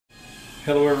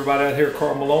Hello everybody out here,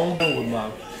 Karl Malone with my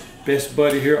best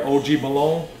buddy here, OG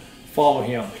Malone. Follow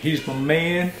him. He's my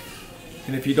man.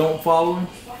 And if you don't follow him,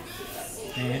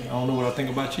 man, I don't know what I think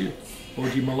about you.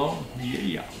 OG Malone,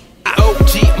 yeah.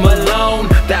 OG Malone,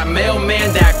 that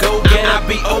mailman, that go-getter. I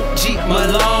be OG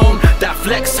Malone, that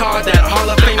flex hard, that Hall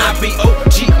of Fame. I be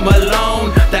OG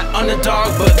Malone, that underdog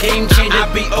but game changer. I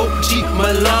be OG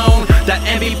Malone, that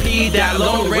MVP, that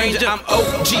Lone Ranger. I'm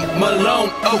OG Malone,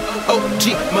 OG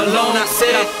Malone. I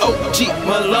said OG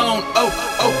Malone,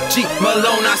 OG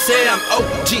Malone. I said I'm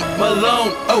OG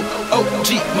Malone, OG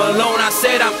Malone. I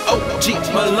said I'm OG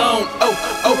Malone,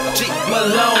 OG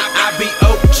Malone. I be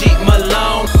OG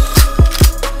Malone.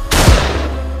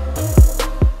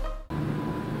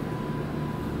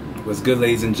 What's good,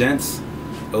 ladies and gents?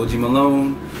 OG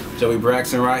Malone, Joey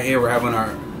Braxton right here. We're having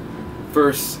our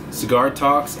first Cigar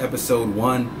Talks, episode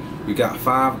 1. We got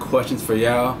 5 questions for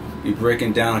y'all. We're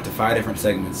breaking down into 5 different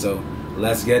segments, so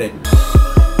let's get it.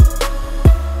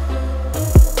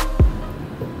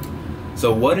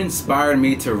 So what inspired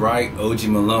me to write OG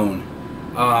Malone?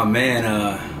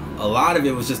 A lot of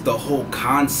it was just the whole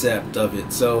concept of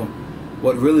it. So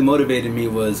what really motivated me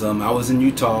was I was in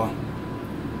Utah.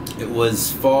 It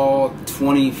was fall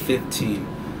 2015.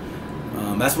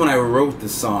 That's when I wrote the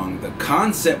song. The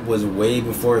concept was way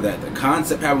before that. The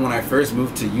concept happened when I first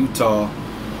moved to Utah,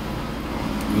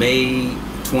 May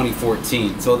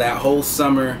 2014. So that whole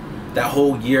summer, that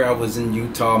whole year I was in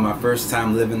Utah, my first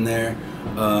time living there.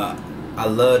 I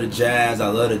love the jazz, I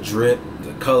love the drip,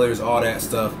 the colors, all that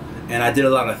stuff. And I did a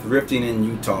lot of thrifting in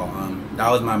Utah. That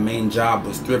was my main job,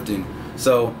 was thrifting.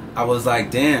 So I was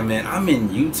like, damn, man, I'm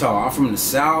in Utah. I'm from the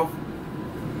South.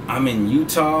 I'm in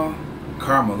Utah.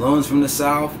 Karl Malone's from the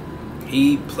South.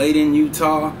 He played in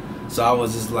Utah. So I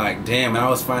was just like, damn, and I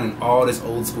was finding all this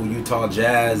old school Utah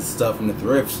jazz stuff in the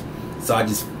thrifts. So I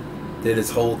just did this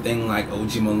whole thing like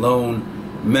OG Malone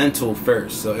mental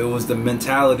first. So it was the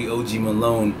mentality OG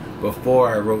Malone before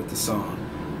I wrote the song.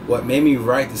 What made me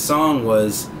write the song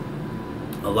was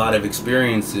a lot of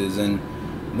experiences, and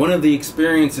one of the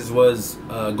experiences was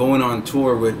going on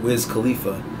tour with Wiz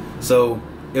Khalifa. So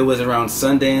it was around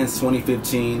Sundance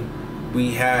 2015.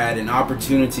 We had an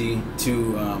opportunity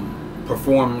to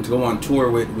perform, to go on tour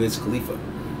with Wiz Khalifa.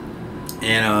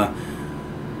 And,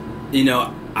 you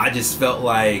know, I just felt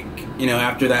like, you know,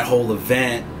 after that whole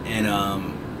event and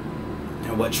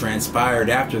what transpired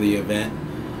after the event,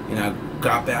 you know, I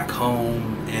got back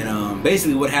home and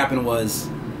basically what happened was,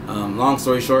 long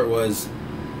story short, was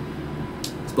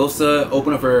supposed to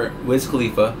open up for Wiz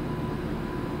Khalifa.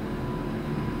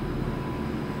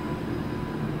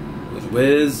 It was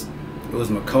Wiz, it was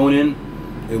McConan,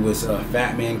 it was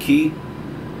Fat Man Key,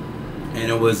 and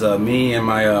it was me and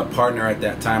my partner at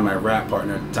that time, my rap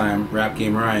partner at the time, Rap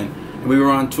Game Ryan. And we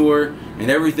were on tour, and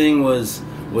everything was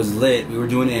lit. We were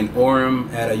doing it in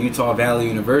Orem at Utah Valley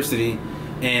University,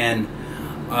 and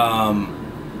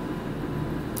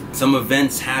some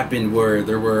events happened where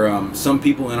there were some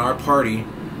people in our party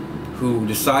who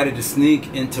decided to sneak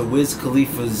into Wiz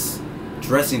Khalifa's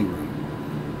dressing room,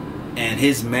 and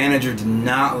his manager did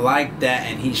not like that,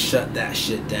 and he shut that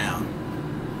shit down.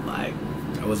 Like,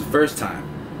 that was the first time.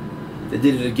 They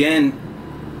did it again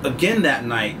that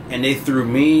night, and they threw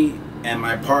me and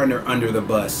my partner under the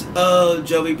bus. Oh,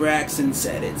 Joey Braxton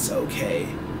said it's okay.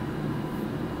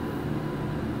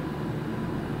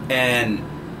 And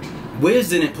Wiz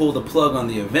didn't pull the plug on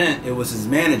the event, it was his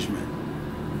management.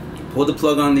 Pulled the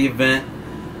plug on the event,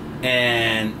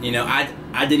 and you know, I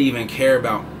didn't even care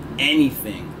about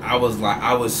anything. I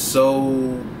was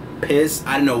so pissed.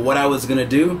 I didn't know what I was gonna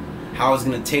do, how I was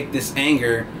gonna take this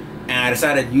anger, and I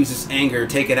decided to use this anger,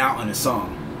 take it out on a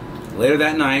song. Later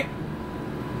that night,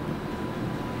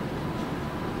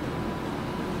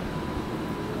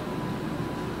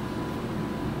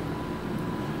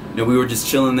 you know, we were just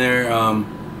chilling there. I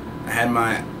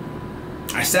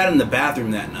sat in the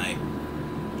bathroom that night.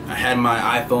 I had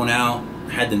my iPhone out,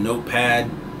 I had the notepad,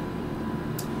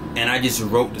 and I just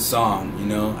wrote the song, you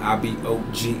know. I be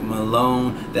OG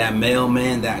Malone, that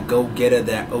mailman, that go-getter,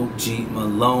 that OG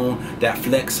Malone, that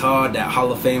flex hard, that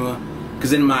Hall of Famer.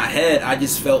 Because in my head, I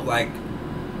just felt like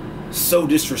so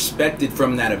disrespected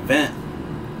from that event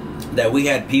that we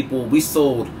had people, we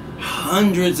sold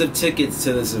hundreds of tickets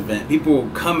to this event. People were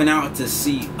coming out to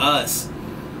see us.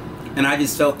 And I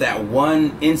just felt that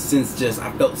one instance,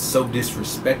 I felt so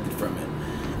disrespected from it.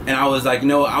 And I was like, you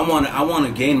know, I want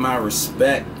to gain my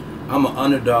respect. I'm an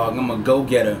underdog, I'm a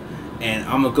go-getter, and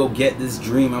I'm gonna go get this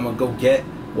dream, I'm gonna go get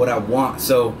what I want.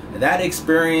 So that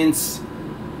experience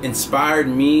inspired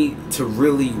me to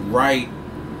really write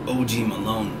OG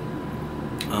Malone.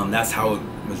 That's how it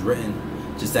was written.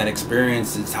 just that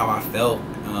experience. It's how I felt,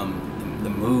 the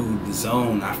mood, the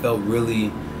zone. I felt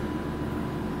really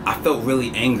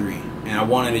angry, and I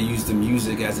wanted to use the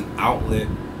music as an outlet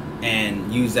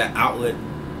and use that outlet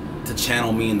to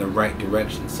channel me in the right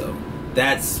direction. So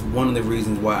that's one of the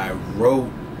reasons why I wrote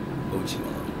OG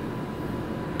Malone.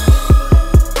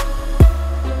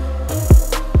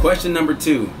 Question number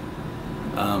 2.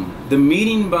 The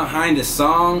meaning behind the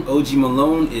song OG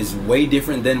Malone is way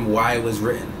different than why it was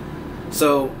written.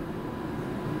 So,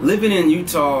 living in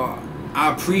Utah,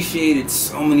 I appreciated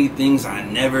so many things I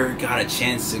never got a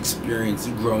chance to experience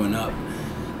growing up.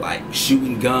 Like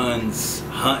shooting guns,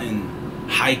 hunting,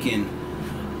 hiking,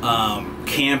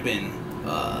 camping,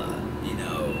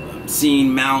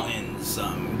 seeing mountains,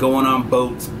 going on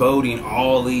boats, boating,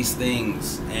 all these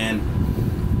things. And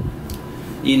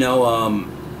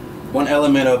one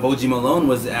element of OG Malone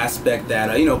was the aspect that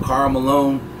Karl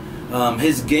Malone,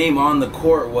 his game on the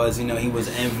court was, he was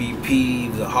MVP, he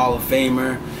was a Hall of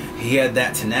Famer. He had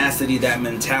that tenacity, that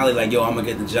mentality, like, yo, I'm gonna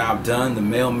get the job done. The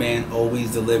mailman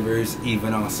always delivers,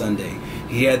 even on Sunday.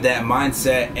 He had that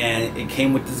mindset, and it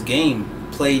came with this game.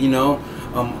 Played,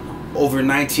 over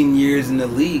 19 years in the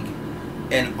league,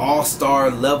 and all-star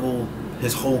level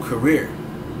his whole career.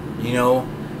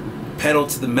 Pedal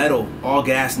to the metal, all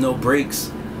gas, no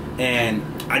brakes. And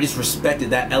I just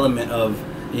respected that element of,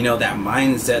 that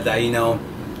mindset, that,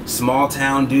 small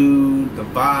town dude, the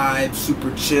vibe,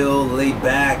 super chill, laid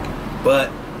back,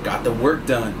 but got the work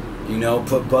done.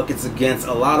 Put buckets against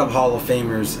a lot of Hall of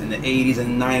Famers in the 80s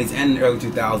and 90s and the early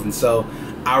 2000s. So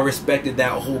I respected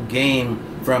that whole game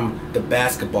from the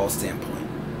basketball standpoint.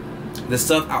 The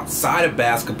stuff outside of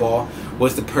basketball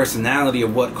was the personality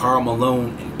of what Karl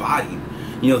Malone embodied.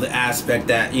 The aspect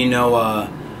that,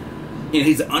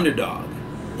 he's an underdog.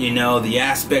 The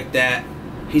aspect that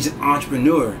he's an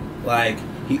entrepreneur. Like,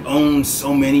 he owns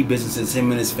so many businesses,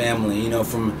 him and his family,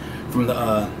 from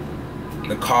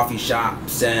the coffee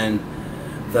shops and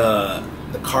the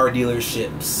car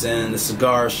dealerships and the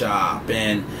cigar shop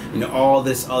and all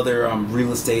this other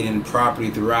real estate and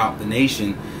property throughout the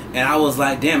nation. And I was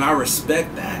like, damn, I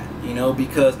respect that,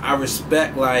 because I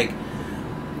respect, like,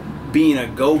 being a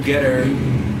go-getter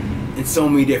in so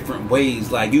many different ways.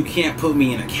 Like, you can't put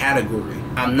me in a category.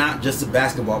 I'm not just a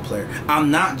basketball player. I'm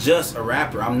not just a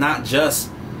rapper. I'm not just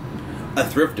a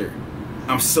thrifter.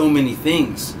 I'm so many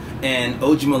things. And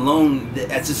OG Malone,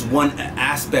 that's just one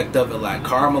aspect of it. Like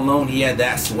Karl Malone, he had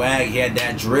that swag, he had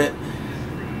that drip,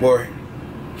 where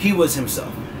he was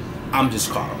himself. I'm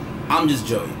just Karl. I'm just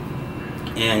Joey.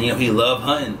 And he loved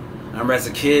hunting. I remember as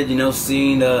a kid,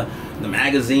 seeing the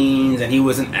magazines, and he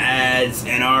was in ads,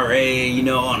 NRA,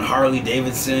 on Harley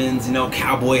Davidsons,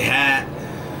 cowboy hat,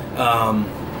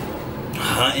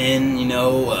 hunting,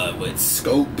 with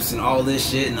scopes and all this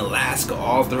shit in Alaska,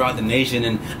 all throughout the nation.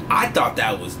 And I thought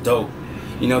that was dope.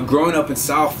 Growing up in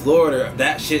South Florida,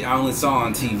 that shit I only saw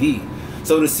on TV.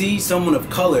 So to see someone of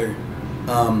color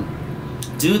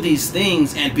do these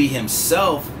things and be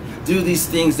himself, do these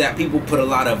things that people put a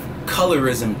lot of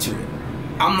colorism to it,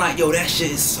 I'm like, yo, that shit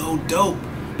is so dope,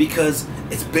 because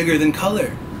it's bigger than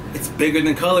color. It's bigger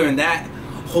than color, and that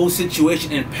whole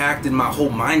situation impacted my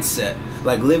whole mindset.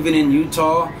 Like, living in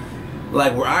Utah,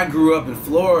 like where I grew up in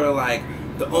Florida, like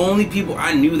the only people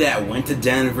I knew that went to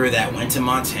Denver, that went to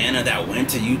Montana, that went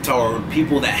to Utah were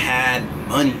people that had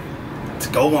money to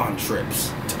go on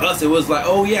trips. To us, it was like,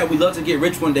 oh yeah, we'd love to get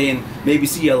rich one day and maybe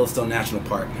see Yellowstone National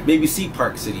Park, maybe see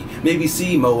Park City, maybe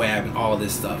see Moab and all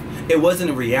this stuff. It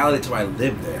wasn't a reality until I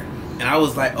lived there. And I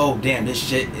was like, oh damn, this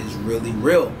shit is really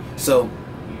real. So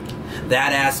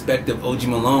that aspect of OG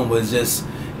Malone was just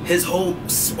his whole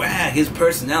swag, his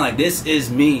personality. Like, this is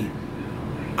me.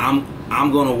 I'm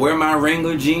gonna wear my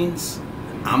Wrangler jeans.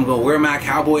 I'm gonna wear my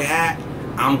cowboy hat.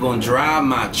 I'm gonna drive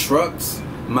my trucks,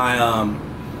 my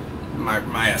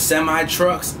semi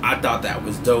trucks. I thought that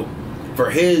was dope for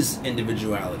his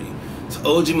individuality.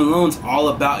 So OG Malone's all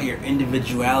about your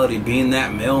individuality, being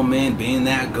that mailman, being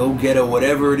that go-getter,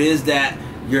 whatever it is that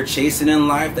you're chasing in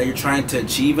life, that you're trying to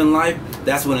achieve in life.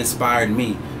 That's what inspired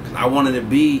me. I wanted to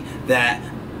be that.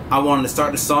 I wanted to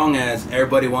start the song as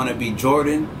everybody want to be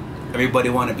Jordan, everybody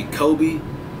want to be Kobe,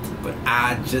 but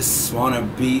I just want to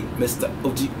be Mr.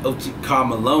 OG Karl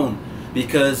Malone,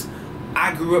 because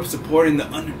I grew up supporting the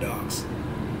underdogs.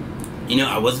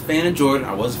 I was a fan of Jordan,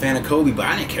 I was a fan of Kobe, but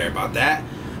I didn't care about that.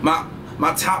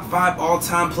 My top 5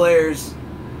 all-time players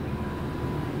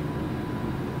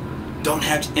don't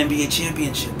have NBA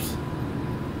championships,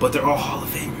 but they're all Hall of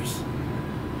Famers.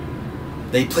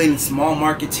 They played in small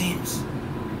market teams.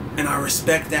 And I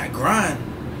respect that grind,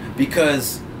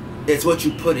 because it's what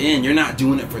you put in. You're not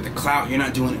doing it for the clout. You're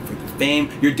not doing it for the fame.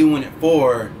 You're doing it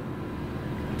for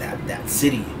that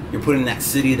city. You're putting that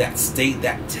city, that state,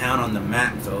 that town on the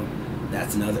map. So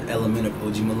that's another element of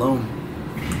OG Malone,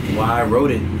 why I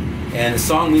wrote it. And the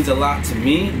song means a lot to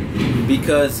me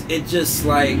because it just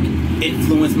like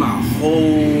influenced my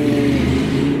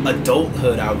whole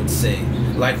adulthood, I would say.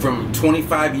 Like from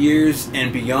 25 years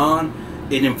and beyond,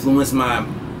 it influenced I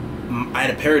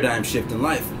had a paradigm shift in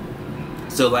life.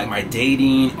 So like my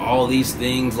dating, all these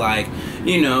things, like,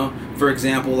 you know, for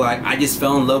example, like I just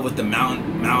fell in love with the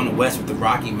mountain west, with the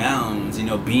Rocky Mountains, you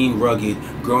know, being rugged,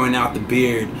 growing out the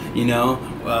beard, you know,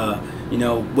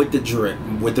 with the drip,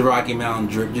 with the Rocky Mountain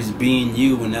drip, just being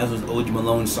you. And that was OG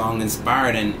Malone's song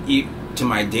inspired. And to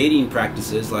my dating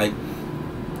practices, like,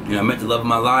 you know, I met the love of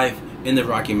my life in the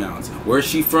Rocky Mountains. Where's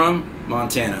she from?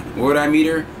 Montana. Where did I meet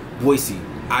her? Boise,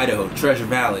 Idaho, Treasure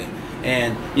Valley.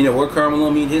 And you know where Karl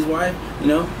Malone met his wife, you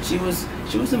know, she was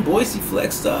in Boise,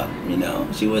 flexed up, you know,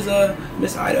 she was a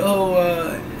Miss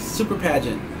Idaho super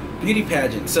pageant, beauty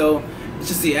pageant. So it's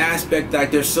just the aspect, like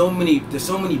there's so many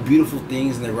beautiful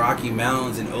things in the Rocky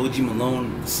Mountains, and OG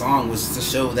Malone's song was to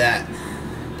show that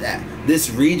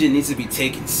this region needs to be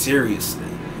taken seriously.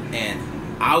 And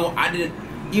I did,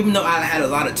 even though I had a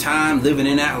lot of time living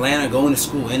in Atlanta, going to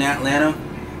school in Atlanta,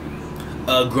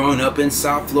 growing up in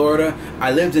South Florida,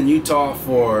 I lived in Utah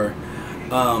for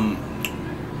a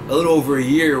little over a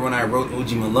year when I wrote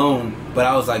OG Malone. But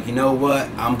I was like, you know what?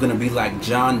 I'm gonna be like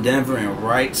John Denver and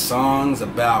write songs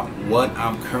about what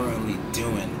I'm currently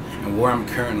doing and where I'm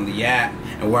currently at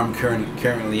and where I'm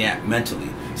currently at mentally.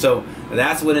 So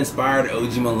that's what inspired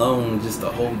OG Malone, just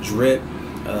the whole drip,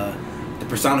 the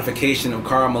personification of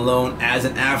Karl Malone as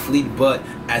an athlete, but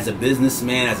as a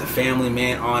businessman, as a family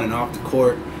man, on and off the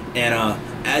court, and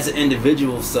as an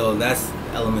individual. So that's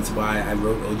elements why I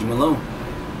wrote OG Malone.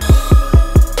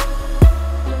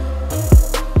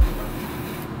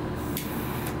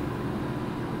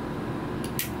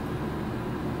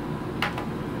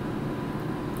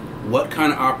 What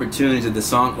kind of opportunities did the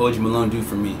song OG Malone do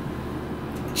for me?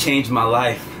 Changed my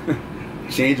life.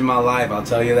 Changed my life, I'll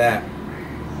tell you that.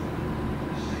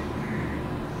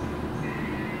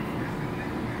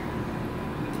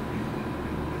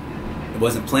 It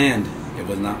wasn't planned. It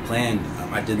was not planned.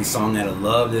 I did the song out of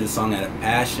love, did a song out of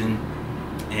passion,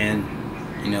 and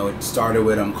you know, it started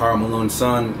with Karl Malone's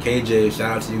son, KJ.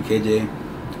 Shout out to you, KJ.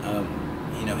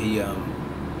 You know, he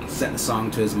sent the song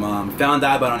to his mom. Found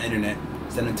out about it on the internet.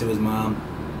 Sent it to his mom.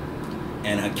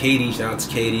 And Katie, shout out to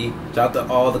Katie. Shout out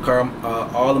to all the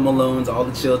Malones, all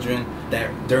the children that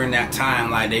during that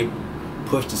time, like, they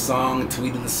pushed the song,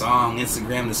 tweeted the song,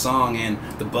 Instagrammed the song, and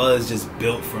the buzz just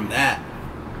built from that.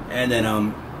 And then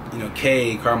you know,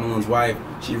 Kay, Karl Malone's wife,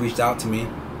 she reached out to me,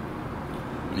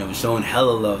 you know, showing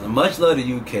hella love. And much love to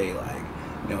you, Kay. Like,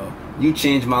 you know, you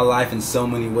changed my life in so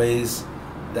many ways.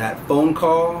 That phone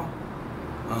call,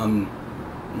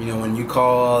 you know, when you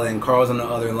call and Karl's on the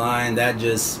other line, that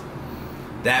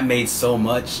made so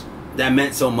much. That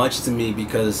meant so much to me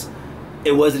because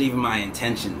it wasn't even my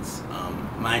intentions.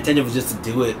 My intention was just to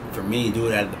do it for me, do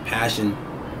it out of the passion.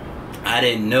 I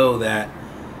didn't know that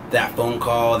phone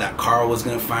call, that Karl was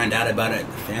gonna find out about it,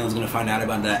 the family was gonna find out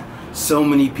about that. So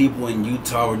many people in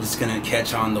Utah were just gonna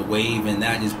catch on the wave, and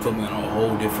that just put me on a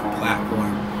whole different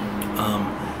platform.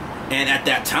 And at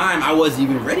that time, I wasn't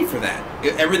even ready for that.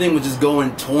 Everything was just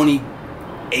going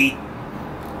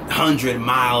 2,800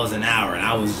 miles an hour, and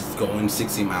I was just going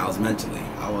 60 miles mentally.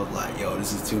 I was like, yo,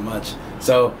 this is too much.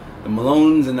 So the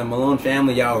Malones and the Malone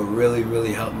family, y'all really,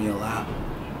 really helped me a lot.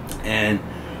 And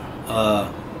a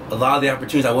lot of the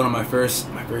opportunities, I went on my first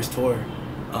tour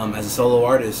as a solo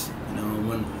artist. You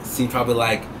know, seen probably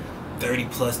like 30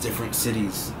 plus different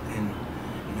cities, and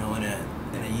you know, in a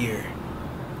year.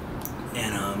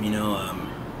 And you know,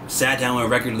 sat down with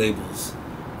record labels,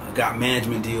 got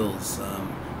management deals,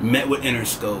 met with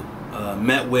Interscope,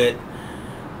 met with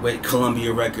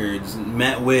Columbia Records,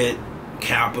 met with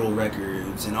Capitol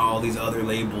Records, and all these other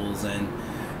labels, and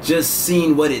just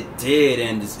seeing what it did,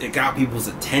 and it got people's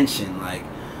attention. Like,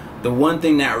 the one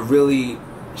thing that really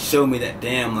showed me that,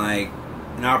 damn, like,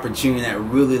 an opportunity that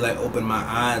really like opened my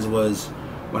eyes was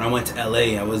when I went to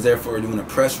LA. I was there for doing a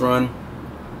press run,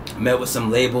 met with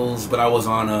some labels, but I was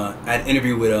on I had an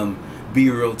interview with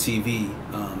B-Real TV.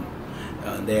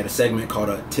 They had a segment called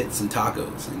Tits and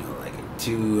Tacos. You know, like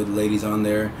two of the ladies on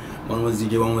there. One was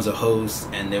DJ, one was a host,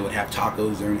 and they would have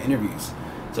tacos during interviews.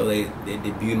 So they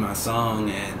debuted my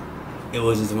song, and it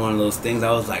was just one of those things.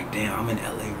 I was like, damn, I'm in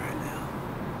LA right now.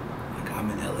 Like, I'm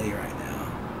in LA right now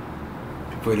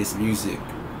for this music.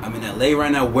 I'm in LA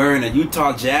right now wearing a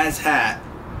Utah Jazz hat,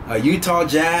 a Utah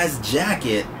Jazz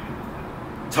jacket,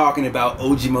 talking about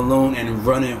OG Malone and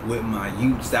running with my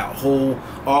youths.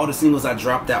 All the singles I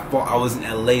dropped that fall, I was in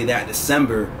LA that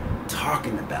December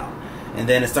talking about. And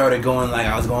then it started going, like,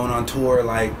 I was going on tour,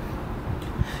 like,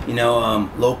 you know,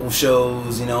 local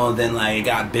shows, you know, and then like it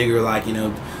got bigger, like, you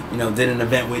know, did an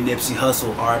event with Nipsey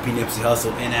Hussle, R.I.P. Nipsey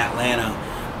Hussle in Atlanta.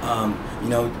 You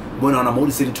know, went on a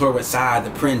Motor City tour with Side,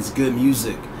 The Prince, Good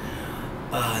Music,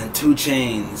 and 2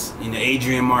 Chainz, you know,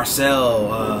 Adrian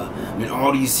Marcel, I mean,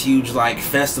 all these huge like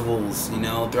festivals, you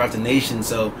know, throughout the nation.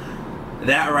 So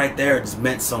that right there just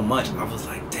meant so much. I was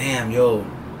like, damn, yo,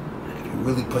 if you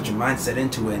really put your mindset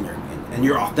into it and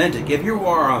you're authentic, if you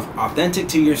are authentic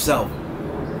to yourself,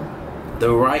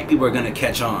 the right people are gonna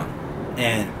catch on.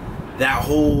 And that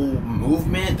whole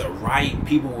movement, the right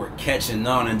people were catching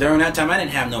on. And during that time, I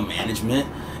didn't have no management,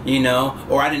 you know,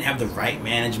 or I didn't have the right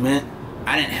management.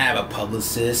 I didn't have a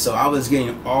publicist, so I was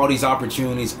getting all these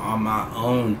opportunities on my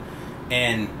own.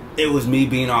 And it was me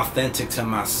being authentic to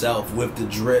myself with the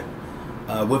drip,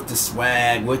 with the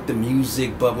swag, with the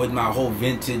music, but with my whole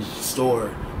vintage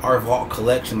store, our vault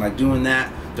collection, like doing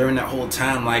that during that whole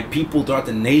time. Like, people throughout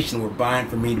the nation were buying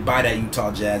for me to buy that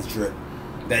Utah Jazz drip,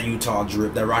 that Utah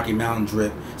drip, that Rocky Mountain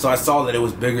drip. So I saw that it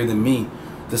was bigger than me.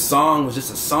 The song was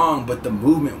just a song, but the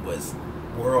movement was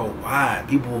worldwide.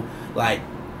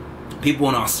 People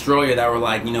in Australia that were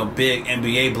like, you know, big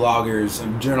NBA bloggers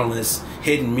and journalists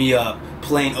hitting me up,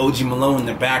 playing OG Malone in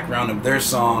the background of their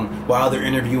song while they're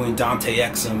interviewing Dante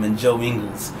Exum and Joe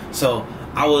Ingles. So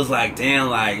I was like,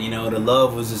 damn, like, you know, the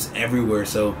love was just everywhere.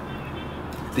 So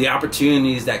the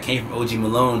opportunities that came from OG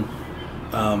Malone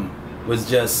was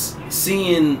just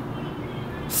seeing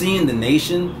the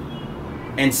nation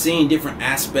and seeing different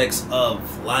aspects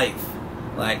of life.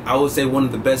 Like, I would say one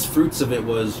of the best fruits of it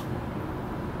was,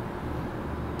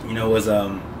 you know,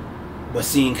 was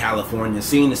seeing California,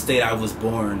 seeing the state I was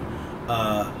born,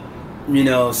 you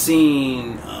know,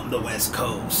 seeing the West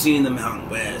Coast, seeing the Mountain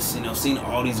West, you know, seeing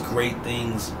all these great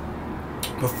things,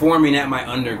 performing at my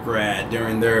undergrad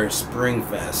during their Spring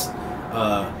Fest,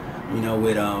 you know,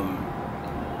 with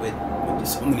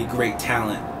so many great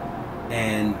talent,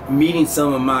 and meeting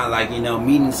some of my, like, you know,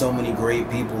 meeting so many great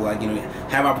people, like, you know,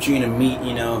 have opportunity to meet,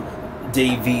 you know,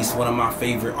 Dave East, one of my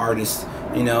favorite artists,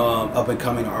 you know, up and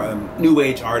coming new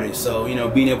age artist. So, you know,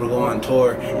 being able to go on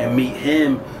tour and meet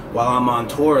him while I'm on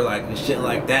tour, like, and shit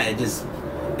like that, it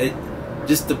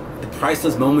just the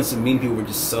priceless moments of meeting people were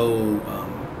just so,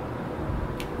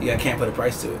 yeah, I can't put a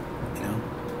price to it, you know.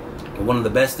 But one of the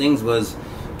best things was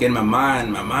getting my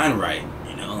mind right,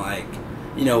 you know, like,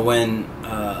 you know, when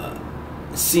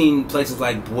seeing places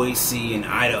like Boise and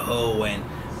Idaho and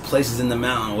places in the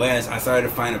Mountain West, I started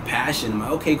to find a passion. I'm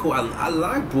like, okay, cool, I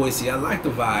like Boise, I like the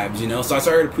vibes, you know. So I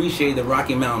started to appreciate the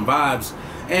Rocky Mountain vibes.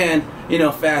 And, you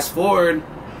know, fast forward,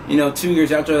 you know, 2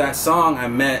 years after that song, I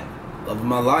met love of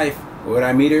my life. Where would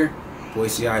I meet her?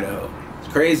 Boise, Idaho. It's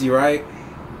crazy, right?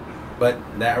 But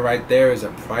that right there is a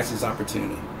priceless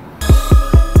opportunity.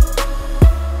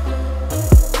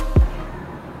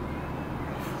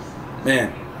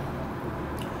 Man,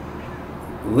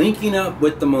 linking up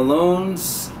with the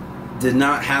Malones did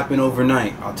not happen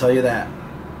overnight, I'll tell you that.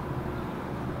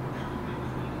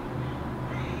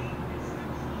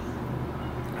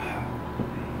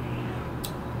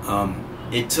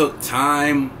 It took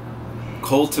time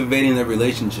cultivating the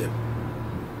relationship.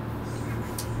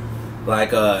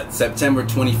 Like September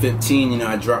 2015, you know,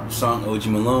 I dropped the song OG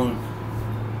Malone,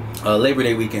 Labor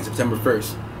Day weekend, September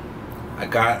 1st. I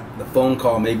got the phone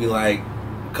call maybe like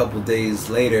a couple days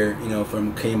later, you know,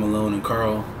 from K Malone and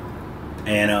Karl,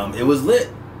 and it was lit.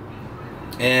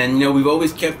 And, you know, we've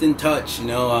always kept in touch, you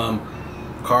know.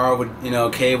 Karl would, you know,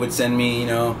 K would send me, you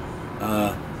know,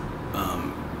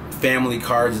 family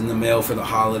cards in the mail for the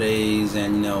holidays,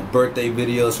 and, you know, birthday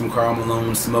videos from Karl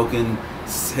Malone smoking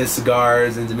his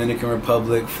cigars in Dominican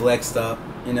Republic, flexed up,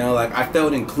 you know. Like, I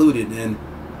felt included, and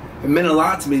it meant a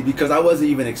lot to me because I wasn't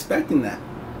even expecting that,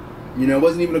 you know. It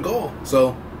wasn't even a goal.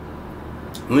 So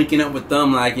linking up with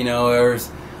them, like, you know, there's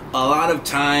a lot of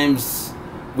times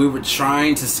we were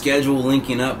trying to schedule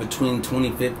linking up between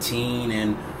 2015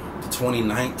 and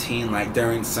 2019, like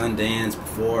during Sundance,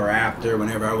 before or after,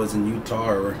 whenever I was in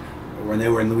Utah or when they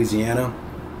were in Louisiana.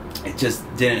 It just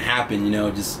didn't happen, you know,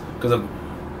 just because of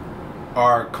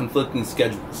our conflicting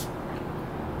schedules.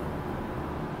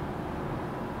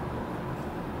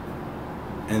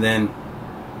 And then,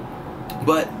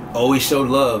 but always showed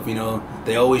love, you know.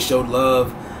 They always showed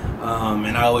love,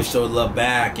 and I always showed love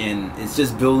back, and it's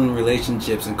just building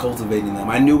relationships and cultivating them.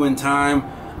 I knew in time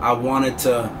I wanted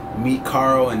to meet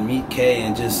Karl and meet Kay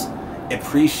and just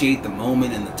appreciate the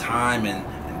moment and the time and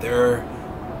their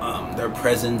their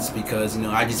presence, because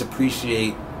I just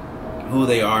appreciate who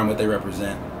they are and what they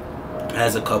represent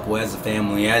as a couple, as a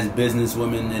family, as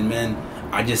businesswomen and men.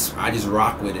 I just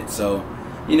rock with it. So,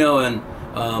 and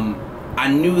I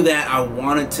knew that I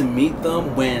wanted to meet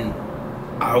them when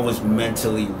I was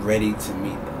mentally ready to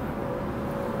meet them.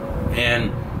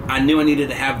 And I knew I needed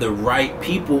to have the right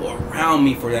people around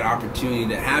me for that opportunity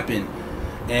to happen.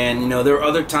 And there were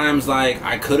other times like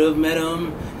I could have met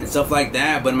them and stuff like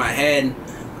that, but in my head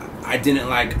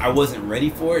I wasn't ready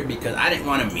for it, because I didn't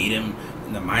want to meet him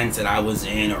in the mindset I was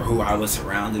in or who I was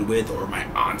surrounded with or my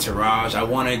entourage. I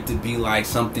wanted to be like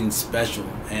something special.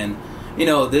 And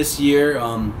this year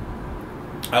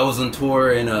I was on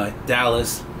tour in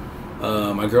Dallas.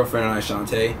 My girlfriend and I,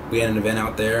 Chante, we had an event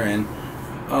out there, and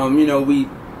I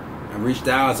reached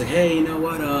out. I was like, hey, you know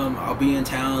what? I'll be in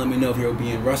town. Let me know if you'll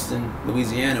be in Ruston,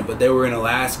 Louisiana. But they were in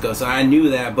Alaska, so I knew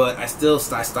that. But I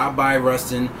stopped by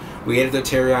Ruston. We ate at the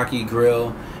Teriyaki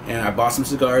Grill, and I bought some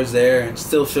cigars there, and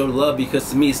still showed love, because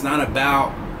to me, it's not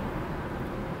about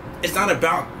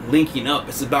linking up.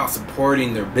 It's about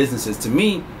supporting their businesses. To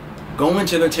me, going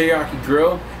to their Teriyaki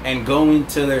Grill and going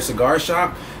to their cigar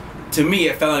shop, to me,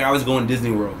 it felt like I was going to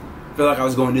Disney World. I felt like I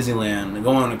was going to Disneyland and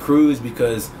going on a cruise,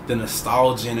 because the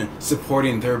nostalgia and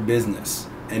supporting their business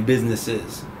and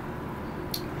businesses.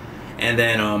 And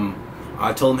then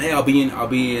I told them, hey, I'll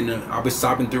be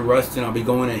stopping through Ruston. I'll be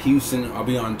going to Houston. I'll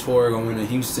be on tour going to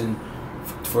Houston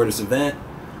for this event.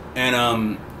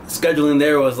 And scheduling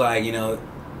there was like,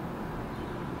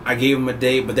 I gave them a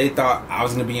date, but they thought I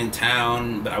was going to be in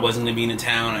town, but I wasn't going to be in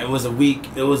town. It was a week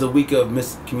of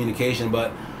miscommunication,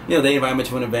 but they invited me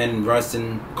to an event in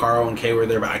Ruston. Karl and Kay were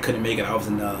there, but I couldn't make it. I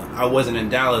wasn't in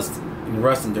Dallas, in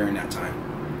Ruston during that time.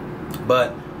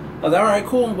 But I was like, all right,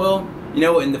 cool. Well,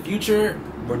 in the future,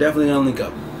 we're definitely gonna link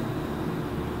up.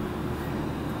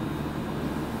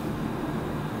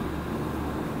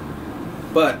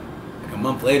 But like a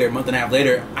month and a half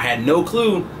later, I had no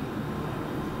clue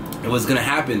it was gonna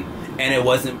happen, and it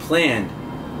wasn't planned.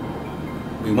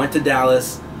 We went to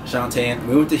Dallas, Chante.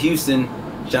 We went to Houston,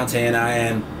 Chante and I,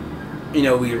 and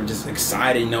we were just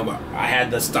excited. I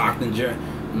had the Stockton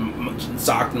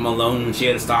Malone, and she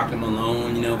had a Stockton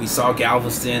Malone. We saw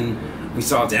Galveston, we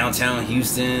saw downtown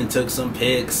Houston, took some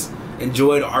pics,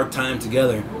 enjoyed our time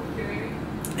together.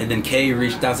 And then Kay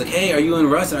reached out, I was like, hey, are you in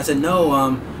Ruston? I said,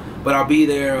 no, but I'll be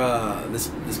there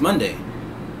this Monday.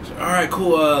 She said, all right,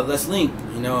 cool, let's link.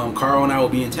 Karl and I will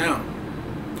be in town.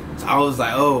 So I was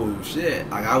like, oh shit,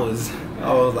 like I was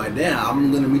like, damn,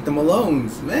 I'm gonna meet the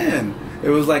Malones, man. It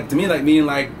was like, to me, like meeting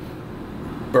like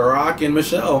Barack and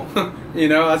Michelle.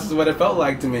 That's just what it felt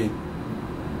like to me.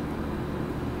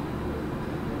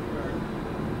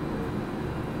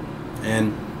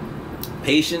 And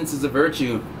patience is a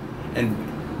virtue,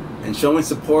 and showing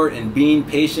support and being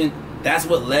patient, that's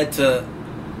what led to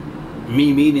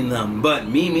me meeting them. But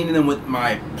me meeting them with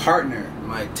my partner,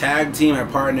 my tag team, my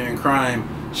partner in crime,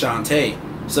 Chante.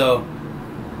 So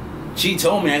she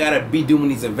told me I gotta be doing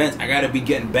these events. I gotta be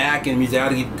getting back in music. I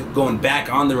gotta be going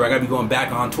back on the road. I gotta be going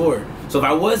back on tour. So if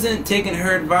I wasn't taking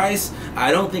her advice,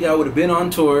 I don't think I would have been on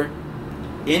tour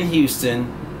in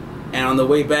Houston and on the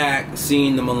way back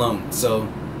seeing the Malone. So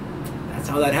that's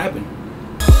how that happened.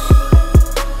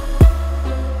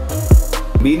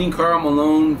 Meeting Karl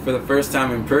Malone for the first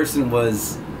time in person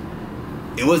was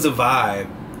a vibe.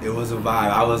 It was a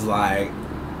vibe. I was like,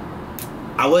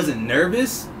 I wasn't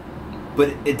nervous, but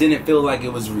it didn't feel like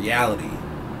it was reality.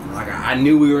 Like I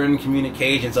knew we were in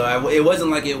communication, so it wasn't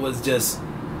like it was just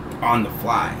on the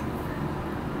fly.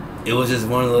 It was just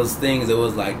one of those things that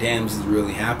was like, damn, this is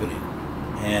really happening.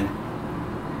 And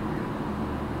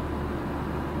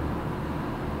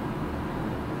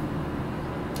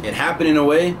it happened in a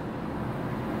way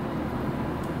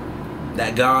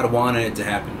that God wanted it to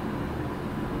happen.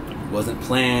 It wasn't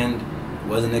planned, it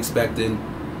wasn't expected.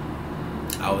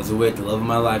 I was with the love of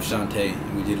my life, Chante,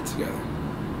 and we did it together.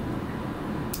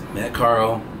 Met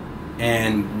Karl,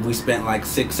 and we spent like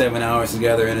 6-7 hours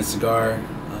together in a cigar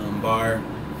bar.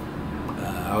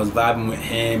 I was vibing with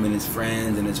him and his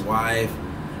friends and his wife,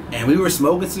 and we were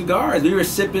smoking cigars. We were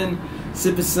sipping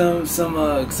some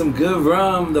good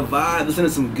rum, the vibe, listening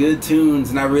to some good tunes,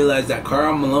 and I realized that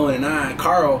Karl Malone and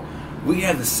Karl, we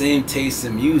have the same taste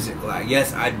in music. Like,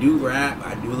 yes, I do rap,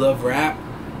 I do love rap,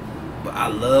 but I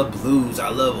love blues, I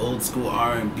love old school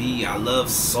R&B, I love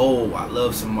soul, I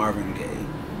love some Marvin Gaye,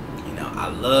 I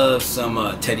love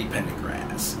some Teddy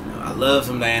Pendergrass, I love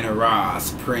some Diana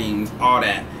Ross, Springs, all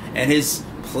that. And his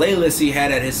playlist he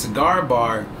had at his cigar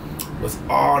bar was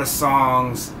all the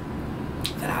songs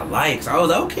that I like. So I was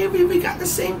like, okay, we got the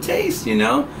same taste,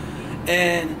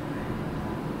 And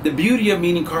the beauty of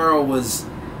meeting Karl was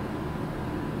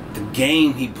the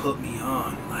game he put me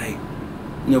on. Like,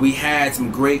 you know, we had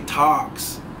some great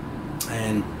talks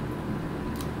and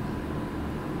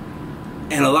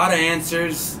a lot of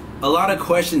answers, a lot of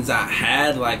questions I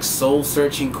had, like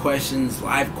soul-searching questions,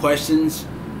 life questions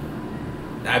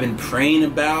that I've been praying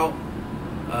about.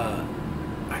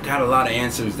 I got a lot of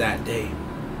answers that day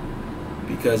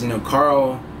because, you know,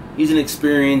 Karl, he's an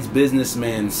experienced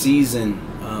businessman, seasoned,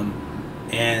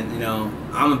 and, you know,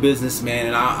 I'm a businessman,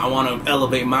 and I want to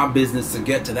elevate my business to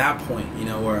get to that point, you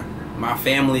know, where my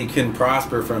family can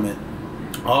prosper from it.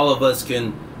 All of us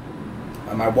can,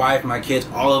 my wife, my kids,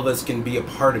 all of us can be a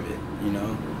part of it, you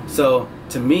know. So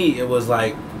to me, it was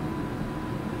like,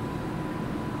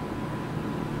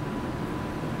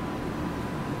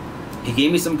 he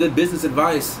gave me some good business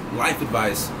advice, life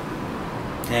advice,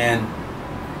 and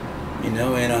you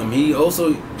know, and he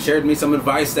also shared me some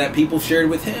advice that people shared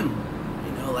with him.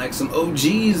 You know, like some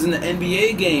OGs in the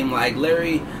NBA game, like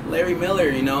Larry Miller,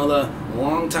 you know, the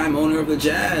longtime owner of the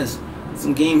Jazz.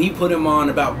 Some game he put him on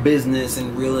about business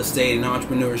and real estate and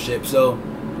entrepreneurship. So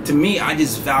to me, I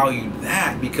just valued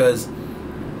that because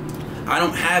I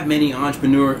don't have many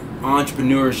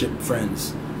entrepreneurship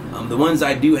friends. The ones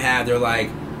I do have, they're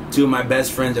like two of my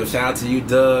best friends. So shout out to you,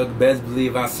 Doug. Best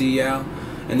believe I see y'all.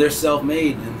 And they're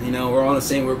self-made, and you know, we're all the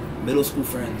same. We're middle school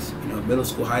friends, you know, middle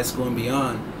school, high school, and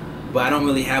beyond. But I don't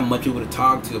really have much people to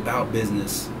talk to about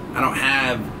business. I don't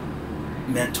have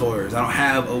mentors. I don't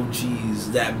have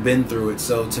OGs that been through it.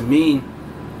 So to me,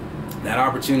 that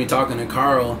opportunity talking to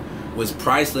Karl was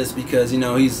priceless because, you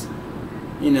know, he's,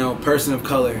 you know, person of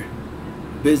color,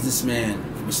 businessman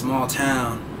from a small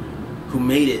town who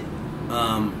made it,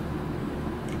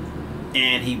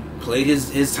 and he played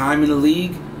his time in the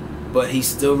league. But he's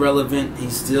still relevant,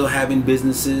 he's still having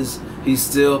businesses, he's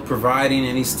still providing,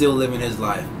 and he's still living his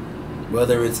life.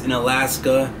 Whether it's in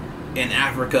Alaska, in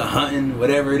Africa, hunting,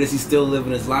 whatever it is, he's still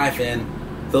living his life. And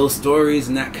those stories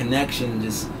and that connection,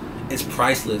 just, it's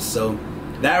priceless. So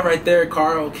that right there,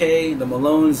 Karl K, the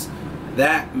Malones,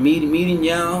 that meeting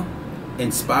y'all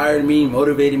inspired me,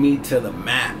 motivated me to the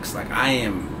max. Like, I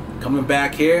am coming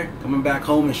back here, coming back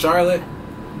home in Charlotte.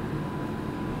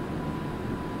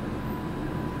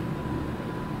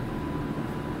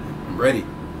 Ready,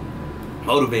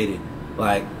 motivated,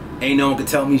 like ain't no one could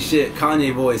tell me shit.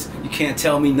 Kanye voice, you can't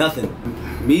tell me nothing.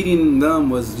 Meeting them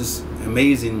was just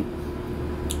amazing,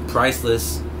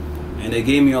 priceless, and they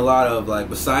gave me a lot of, like,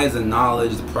 besides the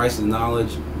knowledge, the price of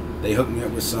knowledge, they hooked me up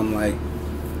with some like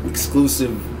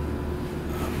exclusive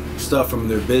stuff from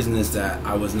their business that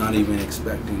I was not even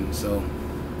expecting. So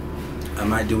I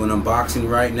might do an unboxing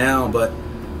right now, but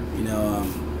you know,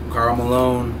 Karl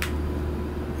Malone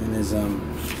and his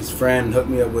friend hooked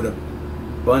me up with a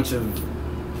bunch of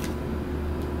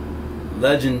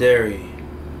legendary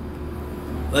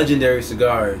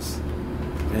cigars,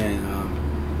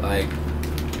 and like,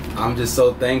 I'm just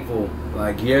so thankful.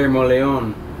 Like Guillermo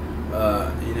Leon,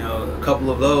 you know, a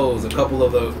couple of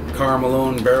the Karl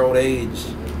Malone barrel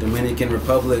aged Dominican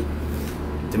Republic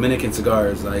Dominican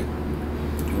cigars. Like,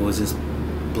 it was just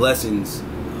blessings. You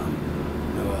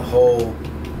know, a whole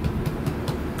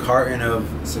carton of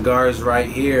cigars right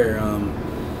here,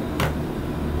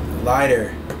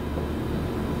 lighter,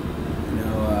 you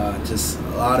know, just a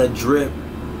lot of drip,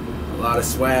 a lot of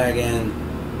swag. And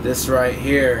this right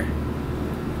here,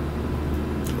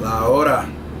 La Hora,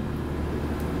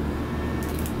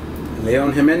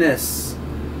 Leon Jimenez,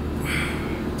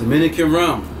 Dominican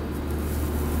rum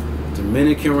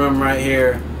right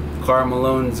here. Karl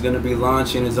Malone is going to be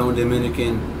launching his own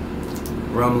Dominican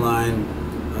rum line,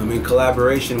 in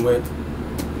collaboration with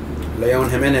Leon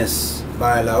Jimenez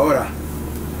by La Hora,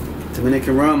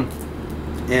 Dominican rum.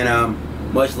 And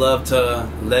much love to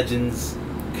legends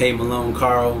K Malone,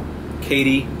 Karl,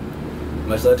 Katie.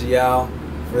 Much love to y'all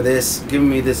for this, giving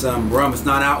me this rum. It's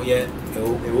not out yet.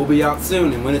 It will be out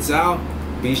soon, and when it's out,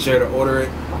 be sure to order it.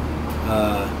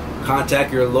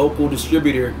 Contact your local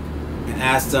distributor and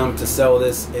ask them to sell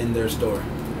this in their store.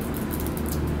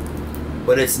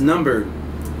 But it's numbered.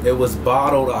 It was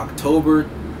bottled October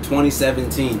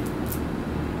 2017.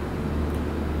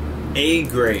 A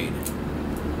grade.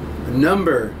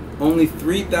 Number, only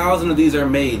 3,000 of these are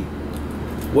made.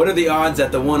 What are the odds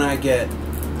that the one I get,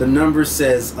 the number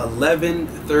says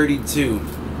 1132.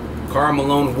 Karl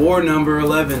Malone wore number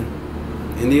 11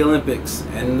 in the Olympics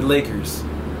and in the Lakers.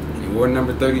 He wore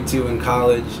number 32 in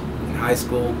college, in high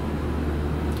school,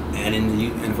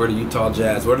 and for the Utah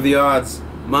Jazz. What are the odds?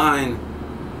 Mine,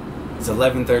 it's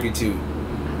 1132. You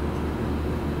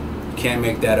can't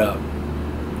make that up.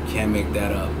 You can't make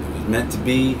that up. It was meant to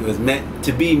be. It was meant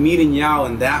to be meeting y'all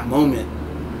in that moment.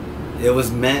 It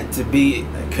was meant to be.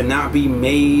 It could not be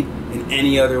made in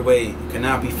any other way. It could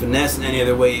not be finessed in any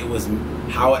other way. It was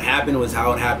how it happened. Was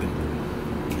how it happened.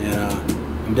 And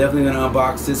I'm definitely gonna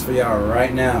unbox this for y'all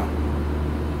right now.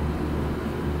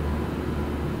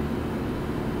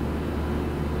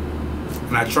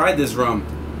 And I tried this rum.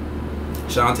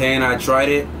 Chante and I tried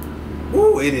it.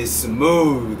 Ooh, it is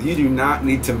smooth. You do not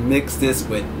need to mix this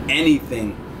with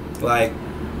anything. Like,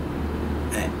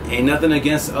 ain't nothing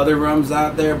against other rums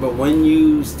out there, but when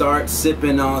you start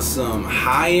sipping on some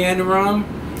high-end rum,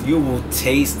 you will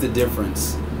taste the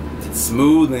difference. It's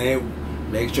smooth,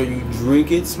 and make sure you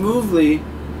drink it smoothly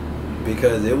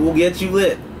because it will get you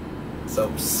lit. So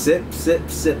sip, sip,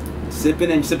 sip. Sip it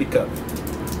in your sippy cup.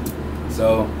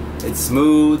 So it's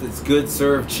smooth, it's good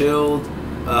served chilled.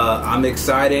 I'm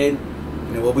excited.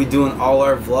 You know, we'll be doing all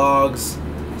our vlogs,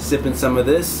 sipping some of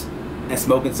this and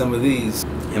smoking some of these.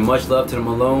 And much love to the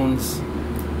Malones,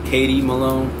 Katie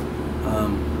Malone,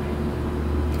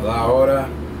 La Hora,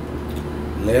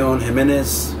 Leon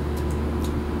Jimenez,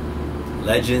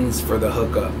 legends for the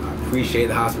hookup. I appreciate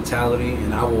the hospitality,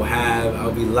 and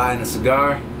I'll be lighting a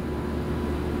cigar.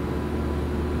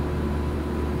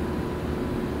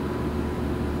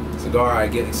 Cigar I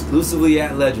get exclusively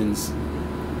at Legends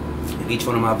in each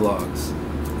one of my vlogs.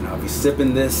 And I'll be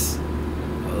sipping this,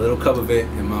 a little cup of it,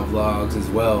 in my vlogs as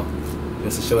well,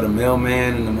 just to show the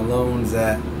mailman and the Malones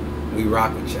that we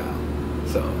rock with y'all.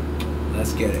 So,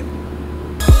 let's get it.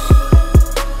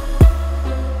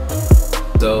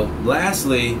 So,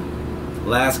 lastly,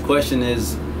 last question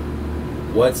is,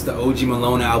 what's the OG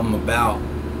Malone album about?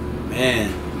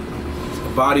 Man, it's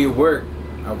a body of work,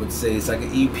 I would say. It's like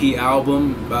an EP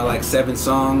album, about like 7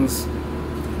 songs.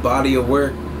 Body of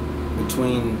work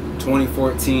between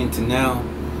 2014 to now.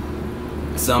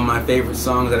 Some of my favorite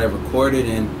songs that I've recorded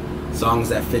and songs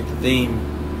that fit the theme.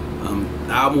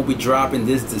 The album will be dropping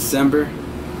this December,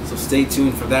 so stay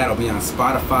tuned for that. It'll be on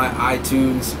Spotify,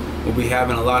 iTunes. We'll be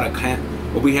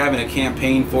having a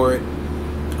campaign for it.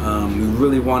 We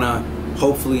really want to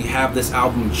hopefully have this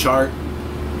album chart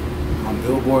on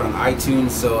Billboard, on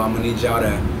iTunes. So I'm gonna need y'all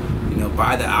to, you know,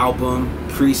 buy the album,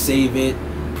 pre-save it,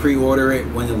 pre-order it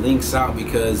when the link's out,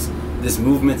 because this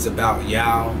movement's about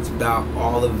y'all. It's about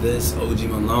all of this. OG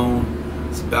Malone.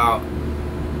 It's about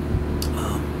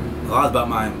a lot about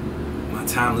my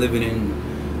time living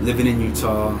in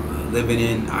Utah, living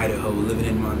in Idaho, living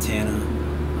in Montana,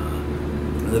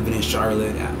 living in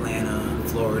Charlotte, Atlanta,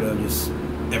 Florida, just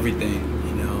everything,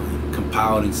 you know,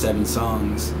 compiled in 7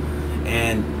 songs.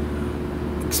 And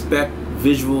expect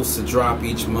visuals to drop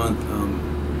each month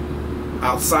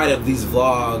outside of these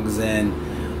vlogs and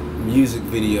music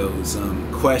videos,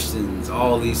 questions,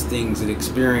 all these things, and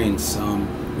experience.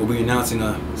 We'll be announcing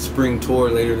a spring tour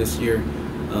later this year,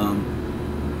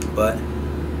 but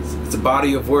it's a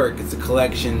body of work, it's a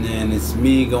collection, and it's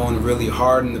me going really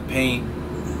hard in the paint,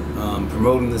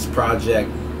 promoting this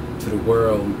project to the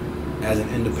world as an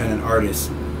independent artist.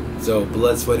 So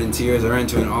blood, sweat, and tears are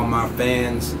into it. All my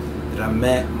fans that I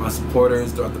met, my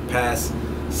supporters throughout the past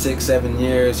 6-7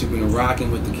 years who've been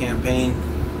rocking with the campaign.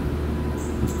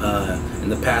 In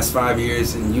the past 5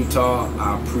 years in Utah,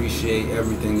 I appreciate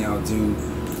everything y'all do,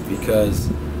 because,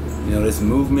 you know, this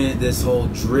movement, this whole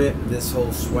drip, this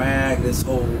whole swag, this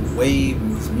whole wave,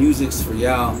 this music's for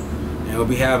y'all. And we'll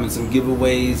be having some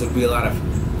giveaways. There'll be a lot of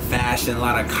fashion, a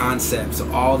lot of concepts.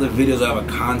 So all the videos will have a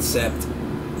concept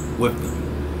with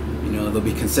them. You know, they'll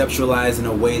be conceptualized in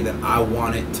a way that I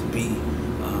want it to be.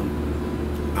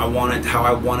 How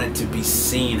I want it to be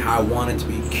seen, how I want it to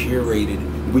be curated.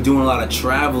 We're doing a lot of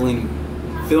traveling,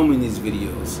 filming these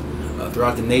videos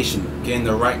throughout the nation, getting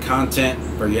the right content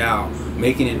for y'all,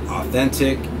 making it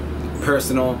authentic,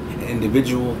 personal, and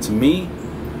individual to me,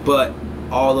 but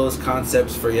all those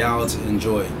concepts for y'all to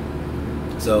enjoy.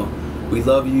 So we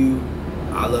love you.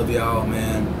 I love y'all,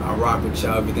 man. I rock with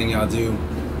y'all, everything y'all do.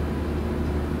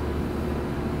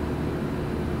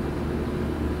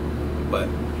 But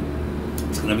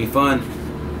it's gonna be fun.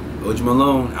 OG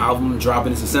Malone album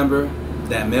dropping this December.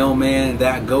 That mailman,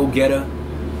 that go-getter.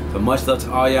 So much love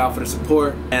to all y'all for the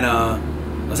support. And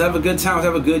let's have a good time, let's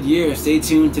have a good year. Stay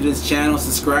tuned to this channel,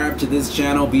 subscribe to this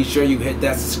channel. Be sure you hit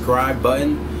that subscribe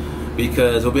button,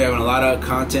 because we'll be having a lot of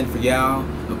content for y'all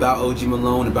about OG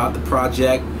Malone, about the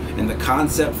project, and the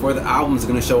concept for the album is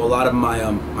gonna show a lot of my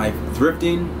my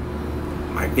thrifting,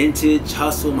 my vintage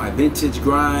hustle, my vintage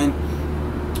grind,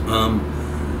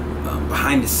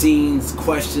 behind the scenes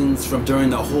questions from during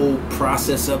the whole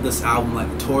process of this album, like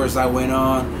the tours I went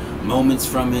on, moments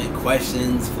from it,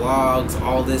 questions, vlogs,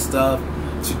 all this stuff,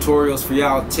 tutorials for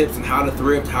y'all, tips on how to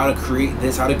thrift, how to create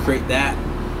this, how to create that.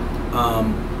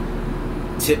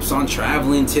 tips on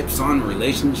traveling, tips on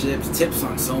relationships, tips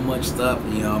on so much stuff.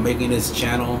 You know, I'm making this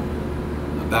channel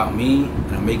about me,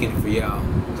 and I'm making it for y'all.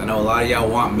 I know a lot of y'all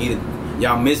want me to,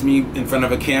 y'all miss me in front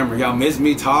of a camera, y'all miss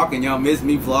me talking, y'all miss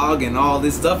me vlog and all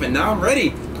this stuff, and now I'm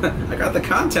ready. I got the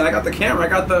content, I got the camera, I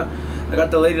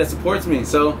got the lady that supports me,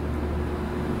 so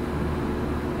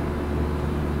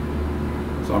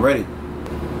I'm ready.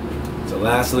 So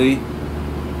lastly,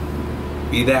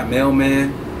 be that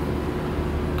mailman,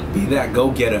 be that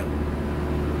go-getter,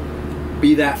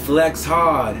 be that flex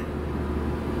hard,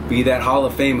 be that Hall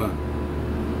of Famer,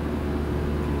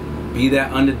 be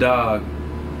that underdog,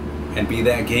 and be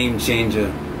that game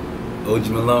changer. OG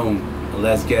Malone,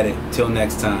 let's get it. Till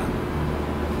next time.